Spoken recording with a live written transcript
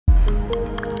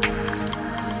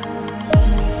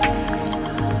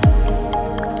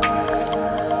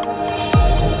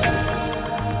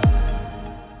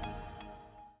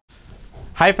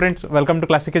Hi friends, welcome to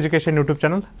classic education YouTube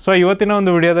channel. So ಇವತ್ತಿನ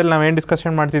ಒಂದು ವಿಡಿಯೋದಲ್ಲಿ ನಾವು ಏನು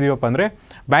ಡಿಸ್ಕಷನ್ ಮಾಡ್ತಿದ್ದೀವಪ್ಪ ಅಂದರೆ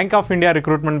ಬ್ಯಾಂಕ್ ಆಫ್ ಇಂಡಿಯಾ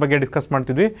ರಿಕ್ರೂಟ್ಮೆಂಟ್ ಬಗ್ಗೆ ಡಿಸ್ಕಸ್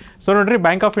ಮಾಡ್ತಿದ್ವಿ. ಸೊ ನೋಡಿರಿ,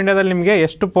 ಬ್ಯಾಂಕ್ ಆಫ್ ಇಂಡಿಯಾದಲ್ಲಿ ನಿಮಗೆ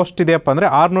ಎಷ್ಟು ಪೋಸ್ಟ್ ಇದೆಯಪ್ಪ ಅಂದರೆ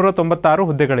 696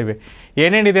 ಹುದ್ದೆಗಳಿವೆ.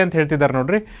 ಏನೇನಿದೆ ಅಂತ ಹೇಳ್ತಿದ್ದಾರೆ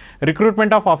ನೋಡಿರಿ.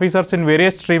 Recruitment of officers in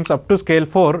various streams up to scale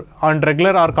 4 on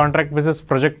regular R contract basis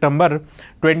project number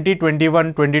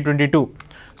 2021-2022.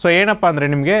 So ಏನಪ್ಪ ಅಂದರೆ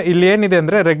ನಿಮಗೆ ಇಲ್ಲಿ ಏನಿದೆ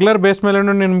ಅಂದರೆ ರೆಗ್ಯುಲರ್ ಬೇಸ್ ಮೇಲೂ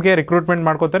ನಿಮಗೆ ರಿಕ್ರೂಟ್ಮೆಂಟ್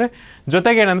ಮಾಡ್ಕೋತಾರೆ,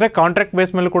 ಜೊತೆಗೆ ಏನಂದರೆ ಕಾಂಟ್ರಾಕ್ಟ್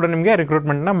ಬೇಸ್ ಮೇಲೂ ಕೂಡ ನಿಮಗೆ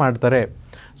ರಿಕ್ರೂಟ್ಮೆಂಟ್ನ ಮಾಡ್ತಾರೆ.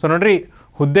 ಸೊ ನೋಡಿರಿ,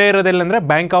 ಹುದ್ದೆ ಇರೋದಿಲ್ಲ ಅಂದರೆ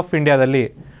ಬ್ಯಾಂಕ್ ಆಫ್ ಇಂಡಿಯಾದಲ್ಲಿ.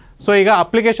 ಸೊ ಈಗ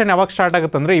ಅಪ್ಲಿಕೇಶನ್ ಯಾವಾಗ ಸ್ಟಾರ್ಟ್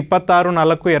ಆಗುತ್ತೆ ಅಂದರೆ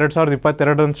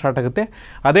 26/4/2022 ಸ್ಟಾರ್ಟ್ ಆಗುತ್ತೆ.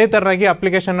 ಅದೇ ಥರನಾಗಿ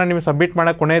ಅಪ್ಲಿಕೇಶನ್ನ ನೀವು ಸಬ್ಮಿಟ್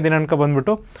ಮಾಡೋಕ್ಕೆ ಕೊನೆಯ ದಿನಾಂಕ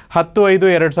ಬಂದುಬಿಟ್ಟು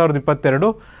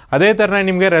 10/5/2022. ಅದೇ ಥರನೇ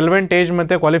ನಿಮಗೆ ರೆಲೆವೆಂಟ್ ಏಜ್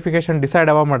ಮತ್ತು ಕ್ವಾಲಿಫಿಕೇಷನ್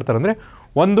ಡಿಸೈಡ್ ಯಾವಾಗ ಮಾಡ್ತಾರೆ ಅಂದರೆ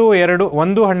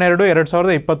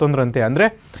 1/12/2021 ಅಂದರೆ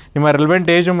ನಿಮ್ಮ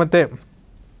ರೆಲೆವೆಂಟ್ ಏಜು ಮತ್ತು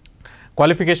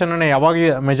ಕ್ವಾಲಿಫಿಕೇಷನನ್ನು ಯಾವಾಗ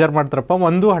ಮೆಜರ್ ಮಾಡ್ತಾರಪ್ಪ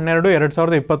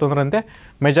 1/12/2021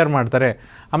 ಮೆಜರ್ ಮಾಡ್ತಾರೆ.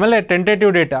 ಆಮೇಲೆ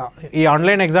ಟೆಂಟೇಟಿವ್ ಡೇಟ್, ಈ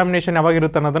ಆನ್ಲೈನ್ ಎಕ್ಸಾಮಿನೇಷನ್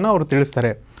ಯಾವಾಗಿರುತ್ತೆ ಅನ್ನೋದನ್ನು ಅವರು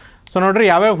ತಿಳಿಸ್ತಾರೆ. ಸೊ ನೋಡಿರಿ,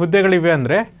 ಯಾವ್ಯಾವ ಹುದ್ದೆಗಳಿವೆ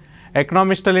ಅಂದರೆ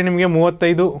ಎಕನಾಮಿಸ್ಟಲ್ಲಿ ನಿಮಗೆ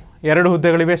 2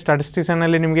 ಹುದ್ದೆಗಳಿವೆ,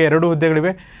 ಸ್ಟಾಟಿಸ್ಟಿಕ್ಸನಲ್ಲಿ ನಿಮಗೆ 2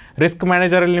 ಹುದ್ದೆಗಳಿವೆ, ರಿಸ್ಕ್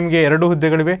ಮ್ಯಾನೇಜರಲ್ಲಿ ನಿಮಗೆ 2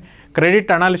 ಹುದ್ದೆಗಳಿವೆ,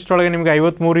 ಕ್ರೆಡಿಟ್ ಅನಾಲಿಸ್ಟ್ ಒಳಗೆ ನಿಮಗೆ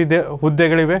 53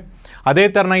 ಹುದ್ದೆಗಳಿವೆ. ಅದೇ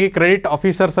ಥರನಾಗಿ ಕ್ರೆಡಿಟ್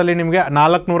ಆಫೀಸರ್ಸಲ್ಲಿ ನಿಮಗೆ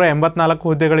 484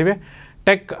 ಹುದ್ದೆಗಳಿವೆ.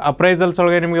 ಟೆಕ್ ಅಪ್ರೈಸಲ್ಸ್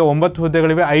ಒಳಗೆ ನಿಮಗೆ 9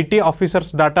 ಹುದ್ದೆಗಳಿವೆ. IT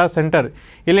ಆಫೀಸರ್ಸ್ ಡಾಟಾ ಸೆಂಟರ್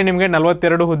ಇಲ್ಲಿ ನಿಮಗೆ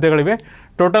 42 ಹುದ್ದೆಗಳಿವೆ.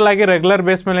 ಟೋಟಲ್ ಆಗಿ ರೆಗ್ಯುಲರ್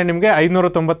ಬೇಸ್ ಮೇಲೆ ನಿಮಗೆ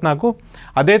 594.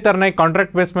 ಅದೇ ಥರನಾಗಿ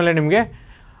ಕಾಂಟ್ರಾಕ್ಟ್ ಬೇಸ್ ಮೇಲೆ ನಿಮಗೆ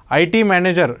IT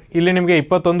ಮ್ಯಾನೇಜರ್ ಇಲ್ಲಿ ನಿಮಗೆ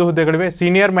 21 ಹುದ್ದೆಗಳಿವೆ.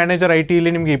 ಸೀನಿಯರ್ ಮ್ಯಾನೇಜರ್ IT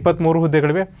ಇಲ್ಲಿ ನಿಮಗೆ 23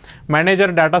 ಹುದ್ದೆಗಳಿವೆ.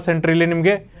 ಮ್ಯಾನೇಜರ್ ಡಾಟಾ ಸೆಂಟರ್ ಇಲ್ಲಿ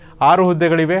ನಿಮಗೆ 6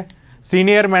 ಹುದ್ದೆಗಳಿವೆ.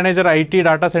 Senior manager IT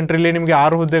data centre ಇಲ್ಲಿ ನಿಮಗೆ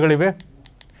 6 ಹುದ್ದೆಗಳಿವೆ.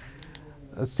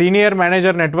 ಸೀನಿಯರ್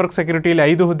ಮ್ಯಾನೇಜರ್ ನೆಟ್ವರ್ಕ್ ಸೆಕ್ಯೂರಿಟಿ ಇಲ್ಲಿ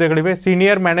 5 ಹುದ್ದೆಗಳಿವೆ.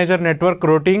 Senior manager network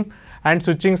routing and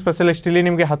switching specialist ಇಲ್ಲಿ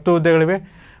ನಿಮಗೆ 10 ಹುದ್ದೆಗಳಿವೆ.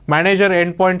 ಮ್ಯಾನೇಜರ್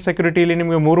ಎಂಡ್ ಪಾಯಿಂಟ್ ಸೆಕ್ಯೂರಿಟಿ ಇಲ್ಲಿ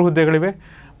ನಿಮಗೆ 3 ಹುದ್ದೆಗಳಿವೆ.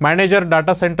 Manager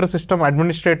data centre system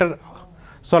administrator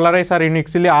solarise R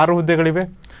Unix ಇಲ್ಲಿ 6 ಹುದ್ದೆಗಳಿವೆ.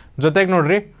 ಜೊತೆಗೆ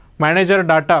ನೋಡಿರಿ, manager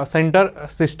data centre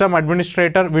system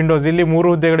administrator Windows ಇಲ್ಲಿ 3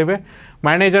 ಹುದ್ದೆಗಳಿವೆ.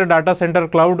 Manager data centre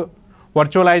cloud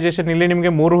virtualisation ಇಲ್ಲಿ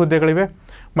ನಿಮಗೆ 3 ಹುದ್ದೆಗಳಿವೆ.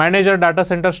 Manager data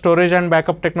centre storage and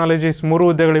backup technologies 3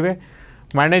 ಹುದ್ದೆಗಳಿವೆ.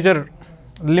 Manager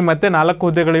ಇಲ್ಲಿ ಮತ್ತೆ 4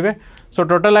 ಹುದ್ದೆಗಳಿವೆ. ಸೊ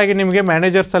ಟೋಟಲ್ ಆಗಿ ನಿಮಗೆ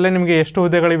ಮ್ಯಾನೇಜರ್ಸಲ್ಲೇ ನಿಮಗೆ ಎಷ್ಟು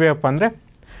ಹುದ್ದೆಗಳಿವೆ ಅಪ್ಪ ಅಂದರೆ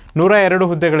 102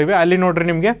 ಹುದ್ದೆಗಳಿವೆ. ಅಲ್ಲಿ ನೋಡಿರಿ,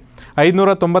 ನಿಮಗೆ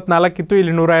 594 ಇತ್ತು,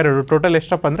 ಇಲ್ಲಿ 102. ಟೋಟಲ್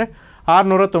ಎಷ್ಟಪ್ಪ ಅಂದರೆ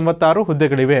 696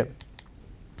 ಹುದ್ದೆಗಳಿವೆ.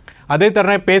 ಅದೇ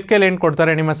ಥರನೇ ಪೇ ಸ್ಕೇಲ್ ಏನು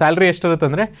ಕೊಡ್ತಾರೆ, ನಿಮ್ಮ ಸ್ಯಾಲ್ರಿ ಎಷ್ಟಿರುತ್ತೆ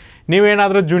ಅಂದರೆ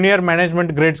ನೀವೇನಾದರೂ ಜೂನಿಯರ್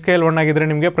ಮ್ಯಾನೇಜ್ಮೆಂಟ್ ಗ್ರೇಡ್ ಸ್ಕೇಲ್ 1 ಆಗಿದ್ದರೆ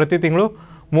ನಿಮಗೆ ಪ್ರತಿ ತಿಂಗಳು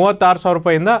 36,000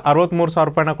 ರೂಪಾಯಿಂದ 63,000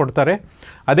 ರೂಪಾಯಿನ ಕೊಡ್ತಾರೆ.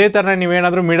 ಅದೇ ಥರನೇ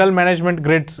ನೀವೇನಾದರೂ middle management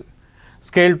grades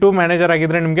scale 2 manager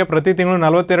ಆಗಿದ್ದರೆ ನಿಮಗೆ ಪ್ರತಿ ತಿಂಗಳು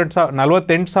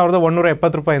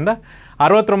 48,170 ರೂಪಾಯಿಂದ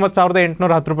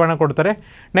 69,810 ರೂಪಾಯಿನ ಕೊಡ್ತಾರೆ.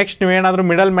 ನೆಕ್ಸ್ಟ್ ನೀವೇನಾದರೂ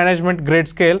middle management grade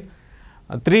scale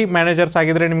 3 managers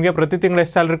ಆಗಿದ್ದರೆ ನಿಮಗೆ ಪ್ರತಿ ತಿಂಗಳು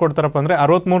ಎಷ್ಟು ಸ್ಯಾಲ್ರಿ ಕೊಡ್ತಾರಪ್ಪ ಅಂದರೆ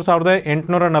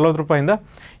 63,840 ರೂಪಾಯಿಂದ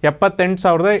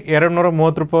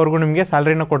 78,230 ರೂಪಾಯಿವರೆಗೂ ನಿಮಗೆ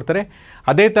ಸ್ಯಾಲ್ರಿನ ಕೊಡ್ತಾರೆ.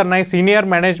 ಅದೇ ಥರನಾಗಿ ಸೀನಿಯರ್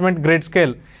ಮ್ಯಾನೇಜ್ಮೆಂಟ್ ಗ್ರೇಡ್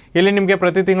ಸ್ಕೇಲ್ ಇಲ್ಲಿ ನಿಮಗೆ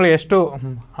ಪ್ರತಿ ತಿಂಗಳು ಎಷ್ಟು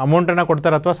ಅಮೌಂಟನ್ನು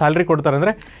ಕೊಡ್ತಾರೆ ಅಥವಾ ಸ್ಯಾಲ್ರಿ ಕೊಡ್ತಾರೆ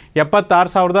ಅಂದರೆ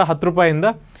 76,010 ರೂಪಾಯಿಂದ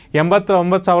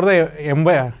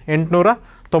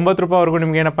 89,890 ರೂಪಾಯಿವರೆಗೂ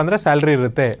ನಿಮ್ಗೆ ಏನಪ್ಪ ಅಂದರೆ ಸ್ಯಾಲ್ರಿ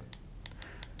ಇರುತ್ತೆ.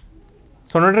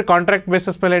 ಸೊ ನೋಡಿರಿ, ಕಾಂಟ್ರಾಕ್ಟ್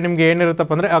ಬೇಸಿಸ್ ಮೇಲೆ ನಿಮಗೆ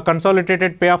ಏನಿರುತ್ತಪ್ಪ ಅಂದರೆ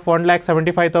consolidated pay of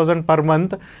 1,75,000 per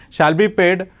month shall be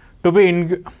paid to B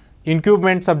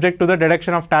ಇನ್ಕ್ಯೂಬ್ಮೆಂಟ್ subject to the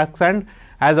deduction of tax and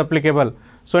as applicable.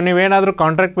 So ನೀವೇನಾದರೂ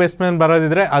ಕಾಂಟ್ರಾಕ್ಟ್ ಬೇಸ್ ಮೇಲೆ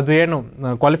ಬರೋದಿದ್ರೆ, ಅದು ಏನು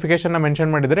ಕ್ವಾಲಿಫಿಕೇಷನ್ನ ಮೆನ್ಷನ್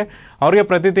ಮಾಡಿದರೆ ಅವರಿಗೆ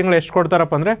ಪ್ರತಿ ತಿಂಗಳು ಎಷ್ಟು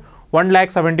ಕೊಡ್ತಾರಪ್ಪ ಅಂದರೆ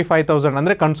 1,75,000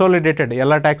 ಅಂದರೆ ಕನ್ಸಾಲಿಡೇಟೆಡ್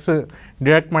ಎಲ್ಲ ಟ್ಯಾಕ್ಸ್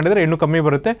ಡಿಡಕ್ಟ್ ಮಾಡಿದರೆ ಇನ್ನೂ ಕಮ್ಮಿ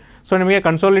ಬರುತ್ತೆ. ಸೊ ನಿಮಗೆ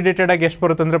ಕನ್ಸಾಲಿಡೇಟೆಡ್ ಆಗಿ ಎಷ್ಟು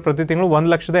ಬರುತ್ತೆ ಅಂದರೆ ಪ್ರತಿ ತಿಂಗಳು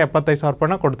 1,75,000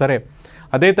 ರೂಪಾಯಿನ ಕೊಡ್ತಾರೆ.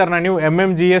 ಅದೇ ಥರನ ನೀವು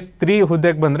MMGS 3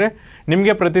 ಹುದ್ದೆಗೆ ಬಂದರೆ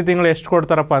ನಿಮಗೆ ಪ್ರತಿ ತಿಂಗಳು ಎಷ್ಟು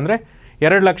ಕೊಡ್ತಾರಪ್ಪ ಅಂದರೆ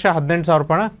 2,18,000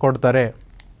 ರೂಪಾಯಿನ ಕೊಡ್ತಾರೆ.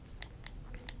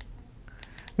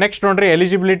 ನೆಕ್ಸ್ಟ್ ನೋಡಿರಿ,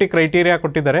 ಎಲಿಜಿಬಿಲಿಟಿ ಕ್ರೈಟೀರಿಯಾ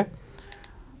ಕೊಟ್ಟಿದ್ದಾರೆ.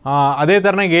 ಅದೇ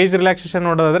ಥರನಾಗಿ ಏಜ್ ರಿಲ್ಯಾಕ್ಸೇಷನ್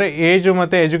ನೋಡೋದಾದರೆ, ಏಜು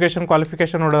ಮತ್ತು ಎಜುಕೇಷನ್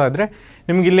ಕ್ವಾಲಿಫಿಕೇಷನ್ ನೋಡೋದಾದರೆ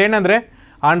ನಿಮ್ಗೆ ಇಲ್ಲೇನಂದರೆ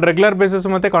ಆನ್ ರೆಗ್ಯುಲರ್ ಬೇಸಿಸ್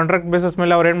ಮತ್ತು ಕಾಂಟ್ರಾಕ್ಟ್ ಬೇಸಿಸ್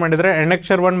ಮೇಲೆ ಅವ್ರು ಏನು ಮಾಡಿದರೆ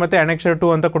Annexure 1 ಮತ್ತು Annexure 2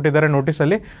 ಅಂತ ಕೊಟ್ಟಿದ್ದಾರೆ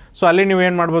ನೋಟಿಸಲ್ಲಿ. ಸೊ ಅಲ್ಲಿ ನೀವು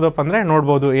ಏನು ಮಾಡ್ಬೋದಪ್ಪ ಅಂದರೆ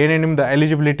ನೋಡ್ಬೋದು ಏನೇನು ನಿಮ್ಮದು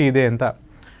ಎಲಿಜಿಬಿಲಿಟಿ ಇದೆ ಅಂತ.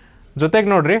 ಜೊತೆಗೆ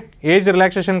ನೋಡಿರಿ, ಏಜ್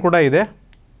ರಿಲ್ಯಾಕ್ಸೇಷನ್ ಕೂಡ ಇದೆ.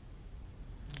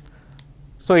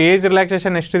 ಸೊ ಏಜ್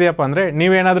ರಿಲ್ಯಾಕ್ಸೇಷನ್ ಎಷ್ಟಿದೆಯಪ್ಪ ಅಂದರೆ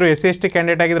ನೀವೇನಾದರೂ SC/ST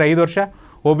ಕ್ಯಾಂಡಿಡೇಟ್ ಆಗಿದ್ದರೆ 5 ವರ್ಷ,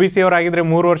 OBC ಅವರಾಗಿದ್ದರೆ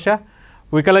 3 ವರ್ಷ,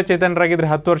 ವಿಕಲಚೇತನರಾಗಿದ್ದರೆ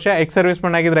 10 ವರ್ಷ, ಎಕ್ಸ್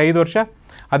ಸರ್ವಿಸ್ಮೆನ್ ಆಗಿದ್ದರೆ 5 ವರ್ಷ.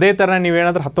 ಅದೇ ಥರ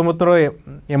ನೀವೇನಾದರೂ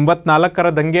 1984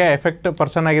 ದಂಗೆ ಎಫೆಕ್ಟ್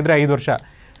ಪರ್ಸನ್ ಆಗಿದ್ದರೆ 5 ವರ್ಷ.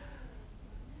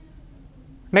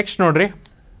 ನೆಕ್ಸ್ಟ್ ನೋಡಿರಿ,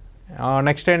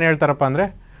 ನೆಕ್ಸ್ಟ್ ಏನು ಹೇಳ್ತಾರಪ್ಪ ಅಂದರೆ,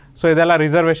 ಸೊ ಇದೆಲ್ಲ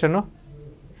ರಿಸರ್ವೇಷನ್ನು.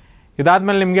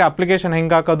 ಇದಾದಮೇಲೆ ನಿಮಗೆ ಅಪ್ಲಿಕೇಶನ್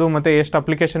ಹೆಂಗೆ ಹಾಕೋದು ಮತ್ತು ಎಷ್ಟು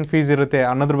ಅಪ್ಲಿಕೇಶನ್ ಫೀಸ್ ಇರುತ್ತೆ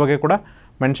ಅನ್ನೋದ್ರ ಬಗ್ಗೆ ಕೂಡ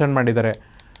ಮೆನ್ಷನ್ ಮಾಡಿದ್ದಾರೆ.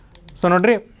 ಸೊ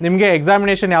ನೋಡಿರಿ, ನಿಮಗೆ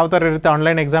ಎಕ್ಸಾಮಿನೇಷನ್ ಯಾವ ಥರ ಇರುತ್ತೆ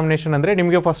ಆನ್ಲೈನ್ ಎಕ್ಸಾಮಿನೇಷನ್ ಅಂದರೆ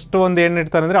ನಿಮಗೆ ಫಸ್ಟು ಒಂದು ಏನು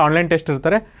ಇರ್ತಾರೆ ಅಂದರೆ ಆನ್ಲೈನ್ ಟೆಸ್ಟ್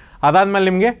ಇರ್ತಾರೆ. ಅದಾದಮೇಲೆ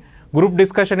ನಿಮಗೆ ಗ್ರೂಪ್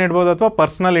ಡಿಸ್ಕಷನ್ ಇರ್ಬೋದು ಅಥವಾ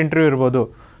ಪರ್ಸ್ನಲ್ ಇಂಟರ್ವ್ಯೂ ಇರ್ಬೋದು.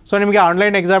 ಸೊ ನಿಮಗೆ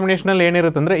ಆನ್ಲೈನ್ ಎಕ್ಸಾಮಿನೇಷನಲ್ಲಿ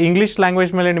ಏನಿರುತ್ತೆ ಅಂದರೆ ಇಂಗ್ಲೀಷ್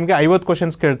ಲ್ಯಾಂಗ್ವೇಜ್ ಮೇಲೆ ನಿಮಗೆ 50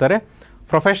 ಕ್ವಶನ್ಸ್ ಕೇಳ್ತಾರೆ.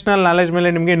 ಪ್ರೊಫೆಷ್ನಲ್ ನಾಲೆಜ್ ಮೇಲೆ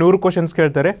ನಿಮಗೆ 100 ಕ್ವಶನ್ಸ್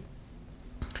ಕೇಳ್ತಾರೆ.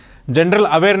 General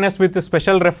awareness with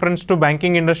special reference to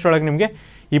banking industry ಒಳಗೆ ನಿಮಗೆ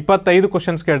 25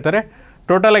 ಕ್ವಶನ್ಸ್ ಕೇಳ್ತಾರೆ.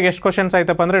 ಟೋಟಲಾಗಿ ಎಷ್ಟು ಕ್ವಶನ್ಸ್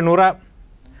ಆಯ್ತಪ್ಪ ಅಂದರೆ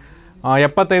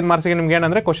 175 ಮಾರ್ಕ್ಸಿಗೆ ನಿಮ್ಗೆ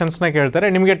ಏನಂದರೆ ಕ್ವಶನ್ಸ್ನ ಕೇಳ್ತಾರೆ.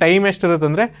 ನಿಮಗೆ ಟೈಮ್ ಎಷ್ಟಿರುತ್ತೆ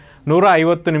ಅಂದರೆ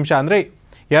 150 ನಿಮಿಷ, ಅಂದರೆ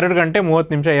 2 ಗಂಟೆ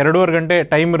 30 ನಿಮಿಷ, 2.5 ಗಂಟೆ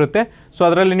ಟೈಮ್ ಇರುತ್ತೆ. ಸೊ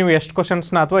ಅದರಲ್ಲಿ ನೀವು ಎಷ್ಟು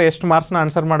ಕ್ವಶನ್ಸ್ನ ಅಥವಾ ಎಷ್ಟು ಮಾರ್ಕ್ಸ್ನ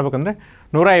ಆನ್ಸರ್ ಮಾಡಬೇಕಂದ್ರೆ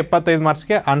 175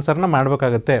 ಮಾರ್ಕ್ಸ್ಗೆ ಆನ್ಸರ್ನ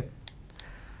ಮಾಡಬೇಕಾಗುತ್ತೆ.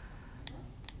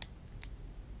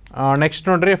 ನೆಕ್ಸ್ಟ್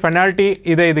ನೋಡ್ರಿ, ಫೆನಾಲ್ಟಿ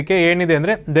ಇದೆ. ಇದಕ್ಕೆ ಏನಿದೆ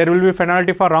ಅಂದರೆ there will be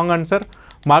ಫೆನಾಲ್ಟಿ for wrong answer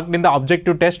marked in the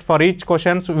objective test for each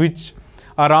questions which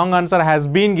a wrong answer has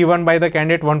been given by the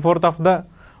candidate. 1/4 of the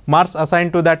marks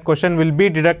assigned to that question will be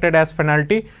deducted as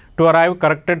penalty to arrive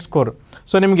corrected score.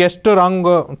 So ನಿಮ್ಗೆ ಎಷ್ಟು wrong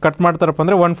cut ಮಾಡ್ತಾರಪ್ಪ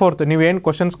ಅಂದರೆ 1/4 ನೀವೇನು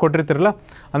questions ಕೊಟ್ಟಿರ್ತಿರಲ್ಲ,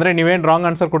 ಅಂದರೆ ನೀವೇನು wrong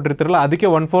answer ಕೊಟ್ಟಿರ್ತಿರಲ್ಲ ಅದಕ್ಕೆ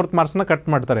 1/4 ಮಾರ್ಕ್ಸ್ನ cut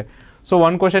ಮಾಡ್ತಾರೆ. So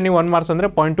 1 question ನೀವು 1 ಮಾರ್ಕ್ಸ್ ಅಂದರೆ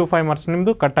 0.25 ಮಾರ್ಕ್ಸ್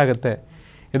ನಿಮ್ಮದು ಕಟ್ ಆಗುತ್ತೆ.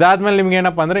 ಇದಾದಮೇಲೆ ನಿಮ್ಗೆ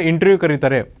ಏನಪ್ಪ ಅಂದರೆ ಇಂಟರ್ವ್ಯೂ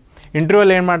ಕರೀತಾರೆ.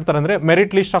 ಇಂಟರ್ವ್ಯೂಲ್ಲಿ ಏನು ಮಾಡ್ತಾರೆ ಅಂದರೆ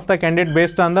merit list of the candidate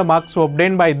based on the marks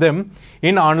obtain by them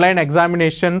in online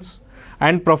examinations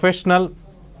and professional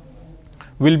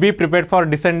will be prepared for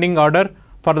descending order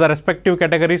for the respective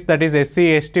categories, that is SC,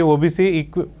 ST, OBC,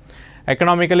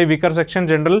 economically weaker section,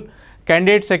 general.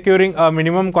 Candidates securing a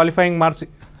minimum qualifying marks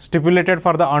stipulated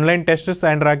for the online tests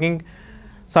and ranking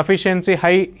sufficiency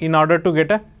high in order to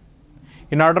get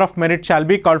in order of merit shall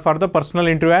be called for the personal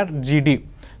interview at GD.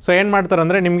 So ಏನು ಮಾಡ್ತಾರೆ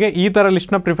ಅಂದರೆ ನಿಮಗೆ ಈ ಥರ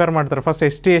ಲಿಸ್ಟ್ನ prefer ಮಾಡ್ತಾರೆ.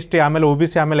 First ST, ಆಮೇಲೆ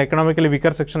OBC, ಆಮೇಲೆ economically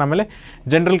weaker section, ಆಮೇಲೆ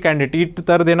ಜನರಲ್ ಕ್ಯಾಂಡಿಡೇಟ್. ಈ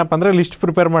ಥರದ್ದು ಏನಪ್ಪ ಅಂದರೆ ಲಿಸ್ಟ್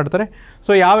ಪ್ರಿಪೇರ್ ಮಾಡ್ತಾರೆ.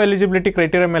 ಸೊ ಯಾವ ಎಲಿಜಿಬಿಲಿಟಿ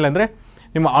ಕ್ರೈಟೀರಿಯಾ ಮೇಲೆ ಅಂದರೆ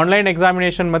ನಿಮ್ಮ ಆನ್ಲೈನ್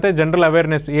ಎಕ್ಸಾಮಿನೇಷನ್ ಮತ್ತು ಜನರಲ್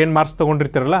ಅವೇರ್ನೆಸ್ ಏನು ಮಾರ್ಕ್ಸ್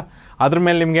ತೊಗೊಂಡಿರ್ತಿರಲ್ಲ ಅದ್ರ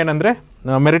ಮೇಲೆ ನಿಮ್ಗೆ ಏನಂದರೆ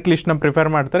ಮೆರಿಟ್ ಲಿಸ್ಟ್ನ ಪ್ರಿಫರ್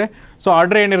ಮಾಡ್ತಾರೆ. ಸೊ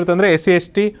ಆರ್ಡ್ರ್ ಏನಿರುತ್ತೆ ಅಂದರೆ SC,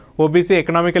 ST, OBC,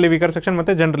 economically weaker section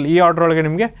ಮತ್ತು ಜನರಲ್, ಈ ಆರ್ಡ್ರ್ ಒಳಗೆ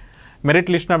ನಿಮಗೆ ಮೆರಿಟ್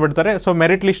ಲಿಸ್ಟ್ನ ಬಿಡ್ತಾರೆ. ಸೊ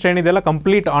ಮೆರಿಟ್ ಲಿಸ್ಟ್ ಏನಿದೆಯಲ್ಲ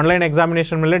ಕಂಪ್ಲೀಟ್ ಆನ್ಲೈನ್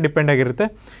ಎಕ್ಸಾಮಿನೇಷನ್ ಮೇಲೆ ಡಿಪೆಂಡ್ ಆಗಿರುತ್ತೆ.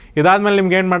 ಇದಾದಮೇಲೆ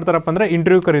ನಿಮ್ಗೆ ಏನು ಮಾಡ್ತಾರಪ್ಪ ಅಂದರೆ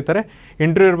ಇಂಟರ್ವ್ಯೂ ಕರೀತಾರೆ.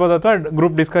 ಇಂಟರ್ವ್ಯೂ ಇರ್ಬೋದು ಅಥವಾ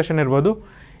ಗ್ರೂಪ್ ಡಿಸ್ಕಷನ್ ಇರ್ಬೋದು.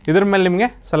 ಇದ್ರ ಮೇಲೆ ನಿಮಗೆ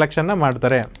ಸೆಲೆಕ್ಷನ್ನ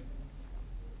ಮಾಡ್ತಾರೆ.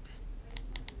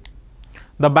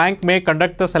 The bank may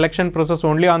conduct the selection process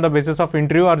only on the basis of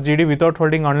interview or GD without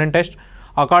holding online test.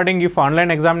 According, if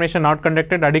online examination not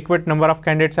conducted, adequate number of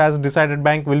candidates as decided,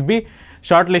 bank will be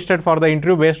shortlisted for the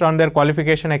interview based on their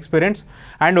qualification, experience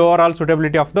and overall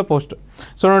suitability of the post.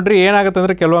 So ನೋಡ್ರಿ ಏನಾಗುತ್ತೆ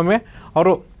ಅಂದರೆ ಕೆಲವೊಮ್ಮೆ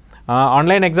ಅವರು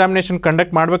online examination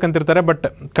conduct ಮಾಡ್ಬೇಕಂತಿರ್ತಾರೆ, but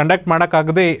conduct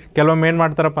ಮಾಡೋಕ್ಕಾಗದೆ ಕೆಲವೊಮ್ಮೆ ಏನು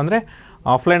ಮಾಡ್ತಾರಪ್ಪ ಅಂದರೆ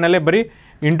ಆಫ್ಲೈನಲ್ಲೇ ಬರೀ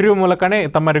ಇಂಟರ್ವ್ಯೂ ಮೂಲಕನೇ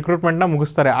ತಮ್ಮ ರಿಕ್ರೂಟ್ಮೆಂಟ್ನ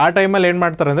ಮುಗಿಸ್ತಾರೆ. ಆ ಟೈಮಲ್ಲಿ ಏನು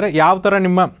ಮಾಡ್ತಾರೆ ಅಂದರೆ ಯಾವ ಥರ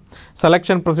ನಿಮ್ಮ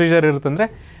ಸೆಲೆಕ್ಷನ್ ಪ್ರೊಸೀಜರ್ ಇರುತ್ತಂದರೆ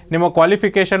ನಿಮ್ಮ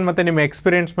ಕ್ವಾಲಿಫಿಕೇಷನ್ ಮತ್ತು ನಿಮ್ಮ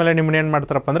ಎಕ್ಸ್ಪೀರಿಯೆನ್ಸ್ ಮೇಲೆ ನಿಮ್ಮನ್ನ ಏನು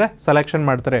ಮಾಡ್ತಾರಪ್ಪ ಅಂದರೆ ಸೆಲೆಕ್ಷನ್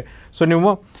ಮಾಡ್ತಾರೆ. ಸೊ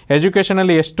ನೀವು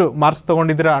ಎಜುಕೇಷನಲ್ಲಿ ಎಷ್ಟು ಮಾರ್ಕ್ಸ್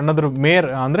ತೊಗೊಂಡಿದ್ದೀರಾ ಅನ್ನೋದ್ರ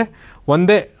ಅಂದರೆ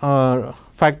ಒಂದೇ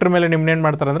ಫ್ಯಾಕ್ಟ್ರ್ ಮೇಲೆ ನಿಮ್ಮನ್ನೇನು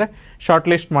ಮಾಡ್ತಾರೆ ಅಂದರೆ ಶಾರ್ಟ್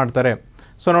ಲಿಸ್ಟ್ ಮಾಡ್ತಾರೆ.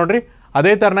 ಸೊ ನೋಡಿರಿ,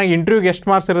 ಅದೇ ಥರನಾಗಿ ಇಂಟರ್ವ್ಯೂಗೆ ಎಷ್ಟು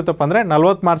ಮಾರ್ಕ್ಸ್ ಇರುತ್ತಪ್ಪ ಅಂದರೆ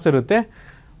 40 ಮಾರ್ಕ್ಸ್ ಇರುತ್ತೆ.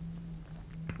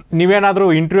 ನೀವೇನಾದರೂ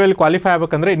ಇಂಟರ್ವ್ಯೂಲ್ಲಿ ಕ್ವಾಲಿಫೈ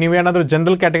ಆಗಬೇಕಂದ್ರೆ ನೀವೇನಾದರೂ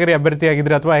ಜನರಲ್ ಕ್ಯಾಟಗರಿ ಅಭ್ಯರ್ಥಿ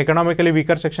ಆಗಿದ್ರೆ ಅಥವಾ ಎಕನಾಮಿಕಲಿ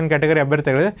ವೀಕರ್ ಸೆಕ್ಷನ್ ಕ್ಯಾಟಗರಿ ಅಭ್ಯರ್ಥಿ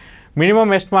ಆಗಿದ್ರೆ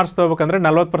ಮಿನಿಮಮ್ ಎಷ್ಟು ಮಾರ್ಕ್ಸ್ ತೊಗೋಬೇಕಂದ್ರೆ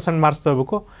 40% ಮಾರ್ಕ್ಸ್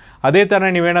ತೊಗೋಬೇಕು. ಅದೇ ಥರ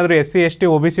ನೀವೇನಾದರೂ SC, ST,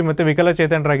 OBC ಮತ್ತು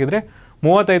ವಿಕಲಚೇತನರಾಗಿದ್ದರೆ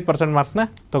 35% ಮಾರ್ಕ್ಸ್ನ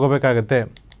ತೊಗೋಬೇಕಾಗತ್ತೆ.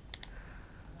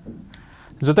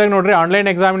 ಜೊತೆಗೆ ನೋಡಿರಿ, ಆನ್ಲೈನ್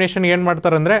ಎಕ್ಸಾಮಿನೇಷನ್ ಏನು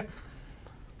ಮಾಡ್ತಾರೆ ಅಂದರೆ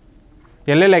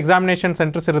ಎಲ್ಲೆಲ್ಲಿ ಎಕ್ಸಾಮಿನೇಷನ್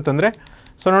ಸೆಂಟರ್ಸ್ ಇರುತ್ತಂದರೆ,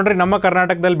 ಸೊ ನೋಡಿರಿ ನಮ್ಮ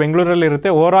ಕರ್ನಾಟಕದಲ್ಲಿ ಬೆಂಗಳೂರಲ್ಲಿ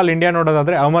ಇರುತ್ತೆ. ಓವರ್ ಆಲ್ ಇಂಡಿಯಾ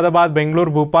ನೋಡೋದಾದರೆ ಅಹಮದಾಬಾದ್,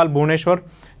 ಬೆಂಗಳೂರು, ಭೋಪಾಲ್, ಭುವನೇಶ್ವರ್,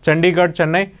 ಚಂಡೀಗಢ,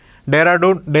 ಚೆನ್ನೈ,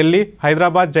 ಡೆಹ್ರಾಡೂನ್, ಡೆಲ್ಲಿ,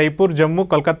 ಹೈದರಾಬಾದ್, ಜೈಪುರ್, ಜಮ್ಮು,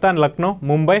 ಕೋಲ್ಕತ್ತಾ, ಲಕ್ನೋ,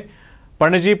 ಮುಂಬೈ,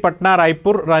 ಪಣಜಿ, ಪಟ್ನಾ,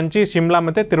 ರಾಯ್ಪುರ್, ರಾಂಚಿ, ಶಿಮ್ಲಾ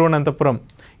ಮತ್ತು ತಿರುವನಂತಪುರಂ.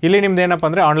 ಇಲ್ಲಿ ನಿಮ್ದು ಏನಪ್ಪ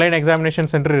ಅಂದರೆ ಆನ್ಲೈನ್ ಎಕ್ಸಾಮಿನೇಷನ್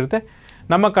ಸೆಂಟರ್ ಇರುತ್ತೆ.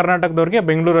 ನಮ್ಮ ಕರ್ನಾಟಕದವ್ರಿಗೆ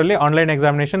ಬೆಂಗಳೂರಲ್ಲಿ ಆನ್ಲೈನ್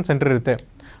ಎಕ್ಸಾಮಿನೇಷನ್ ಸೆಂಟರ್ ಇರುತ್ತೆ.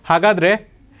 ಹಾಗಾದರೆ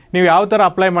ನೀವು ಯಾವ ಥರ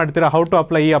ಅಪ್ಲೈ ಮಾಡ್ತೀರಾ, ಹೌ ಟು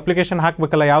ಅಪ್ಲೈ, ಈ ಅಪ್ಲಿಕೇಶನ್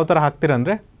ಹಾಕಬೇಕಲ್ಲ ಯಾವ ಥರ ಹಾಕ್ತೀರಾ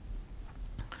ಅಂದರೆ,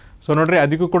 ಸೊ ನೋಡಿರಿ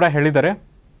ಅದಕ್ಕೂ ಕೂಡ ಹೇಳಿದ್ದಾರೆ.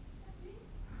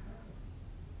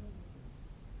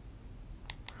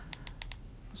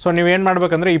 ಸೊ ನೀವೇನು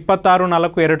ಮಾಡಬೇಕಂದ್ರೆ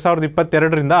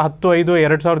 26/4/2022ರಿಂದ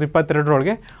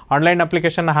 10/5/2022 ಆನ್ಲೈನ್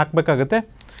ಅಪ್ಲಿಕೇಶನ್ನ ಹಾಕಬೇಕಾಗುತ್ತೆ.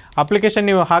 ಅಪ್ಲಿಕೇಶನ್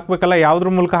ನೀವು ಹಾಕಬೇಕಲ್ಲ ಯಾವುದ್ರ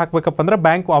ಮೂಲಕ ಹಾಕಬೇಕಪ್ಪ ಅಂದರೆ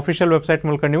ಬ್ಯಾಂಕ್ ಆಫಿಷಿಯಲ್ ವೆಬ್ಸೈಟ್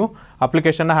ಮೂಲಕ ನೀವು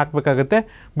ಅಪ್ಲಿಕೇಶನ್ನ ಹಾಕಬೇಕಾಗುತ್ತೆ.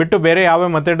 ಬಿಟ್ಟು ಬೇರೆ ಯಾವ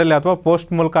ಮೆಥಡಲ್ಲಿ ಅಥವಾ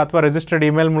ಪೋಸ್ಟ್ ಮೂಲಕ ಅಥವಾ ರಿಜಿಸ್ಟರ್ಡ್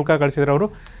ಇಮೇಲ್ ಮೂಲಕ ಕಳಿಸಿದ್ರೆ ಅವರು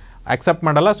ಅಕ್ಸೆಪ್ಟ್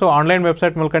ಮಾಡಲ್ಲ. ಸೊ ಆನ್ಲೈನ್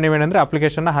ವೆಬ್ಸೈಟ್ ಮೂಲಕ ನೀವೇನಂದರೆ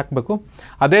ಅಪ್ಲಿಕೇಶನ್ನ ಹಾಕಬೇಕು.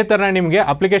 ಅದೇ ಥರ ನಿಮಗೆ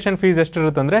ಅಪ್ಲಿಕೇಶನ್ ಫೀಸ್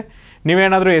ಎಷ್ಟಿರುತ್ತಂದರೆ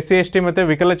ನೀವೇನಾದರೂ SC, ST ಮತ್ತು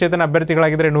ವಿಕಲಚೇತನ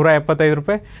ಅಭ್ಯರ್ಥಿಗಳಾಗಿದ್ದರೆ 175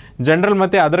 ರೂಪಾಯಿ, ಜನರಲ್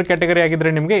ಮತ್ತು ಅದರ್ ಕ್ಯಾಟಗರಿ ಆಗಿದ್ದರೆ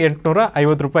ನಿಮಗೆ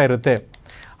 850 ರೂಪಾಯಿ ಇರುತ್ತೆ.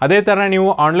 ಅದೇ ಥರ ನೀವು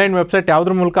ಆನ್ಲೈನ್ ವೆಬ್ಸೈಟ್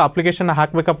ಯಾವುದ್ರ ಮೂಲಕ ಅಪ್ಲಿಕೇಶನ್ನ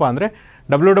ಹಾಕಬೇಕಪ್ಪ ಅಂದರೆ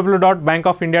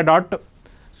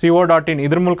www.bankofIndia.co.in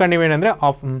ಇದ್ರ ಮೂಲಕ ನೀವೇನಂದರೆ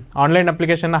ಆನ್ಲೈನ್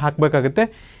ಅಪ್ಲಿಕೇಶನ್ನ ಹಾಕಬೇಕಾಗುತ್ತೆ.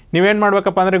 ನೀವೇನು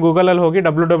ಮಾಡಬೇಕಪ್ಪ ಅಂದರೆ ಗೂಗಲಲ್ಲಿ ಹೋಗಿ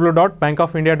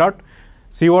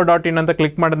www.bankofIndia.co.in ಅಂತ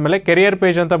ಕ್ಲಿಕ್ ಮಾಡಿದ್ಮೇಲೆ ಕೆರಿಯರ್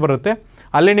ಪೇಜ್ ಅಂತ ಬರುತ್ತೆ.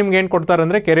 ಅಲ್ಲಿ ನಿಮ್ಗೆ ಏನು ಕೊಡ್ತಾರೆ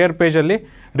ಅಂದರೆ career ಪೇಜಲ್ಲಿ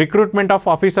recruitment of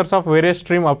officers of various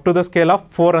stream up to the scale of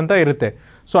 4 ಅಂತ ಇರುತ್ತೆ.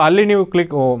 ಸೊ ಅಲ್ಲಿ ನೀವು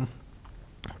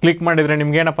ಕ್ಲಿಕ್ ಮಾಡಿದರೆ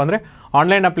ನಿಮ್ಗೆ ಏನಪ್ಪ ಅಂದರೆ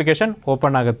ಆನ್ಲೈನ್ ಅಪ್ಲಿಕೇಶನ್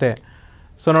ಓಪನ್ ಆಗುತ್ತೆ.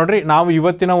 ಸೊ ನೋಡಿರಿ, ನಾವು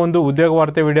ಇವತ್ತಿನ ಒಂದು ಉದ್ಯೋಗ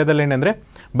ವಾರ್ತೆ ವಿಡಿಯೋದಲ್ಲಿ ಏನಂದರೆ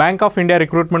ಬ್ಯಾಂಕ್ ಆಫ್ ಇಂಡಿಯಾ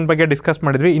ರಿಕ್ರೂಟ್ಮೆಂಟ್ ಬಗ್ಗೆ ಡಿಸ್ಕಸ್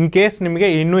ಮಾಡಿದ್ವಿ. ಇನ್ ಕೇಸ್ ನಿಮಗೆ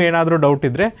ಇನ್ನೂ ಏನಾದರೂ ಡೌಟ್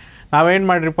ಇದ್ದರೆ ನಾವೇನು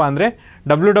ಮಾಡಿರಿಪ್ಪ ಅಂದರೆ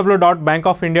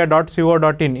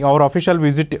www.bankofindia.co.in ಅವ್ರ ಅಫಿಷಿಯಲ್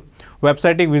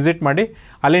ವೆಬ್ಸೈಟಿಗೆ ವಿಸಿಟ್ ಮಾಡಿ.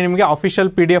 ಅಲ್ಲಿ ನಿಮಗೆ ಅಫಿಷಿಯಲ್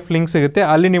PDF ಲಿಂಕ್ ಸಿಗುತ್ತೆ.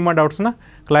 ಅಲ್ಲಿ ನಿಮ್ಮ ಡೌಟ್ಸ್ನ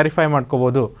ಕ್ಲಾರಿಫೈ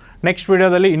ಮಾಡ್ಕೋಬೋದು. ನೆಕ್ಸ್ಟ್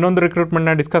ವಿಡಿಯೋದಲ್ಲಿ ಇನ್ನೊಂದು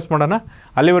ರಿಕ್ರೂಟ್ಮೆಂಟ್ನ ಡಿಸ್ಕಸ್ ಮಾಡೋಣ.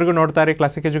 ಅಲ್ಲಿವರೆಗೂ ನೋಡ್ತಾ ಇರಿ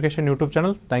classic education YouTube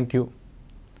channel. Thank you.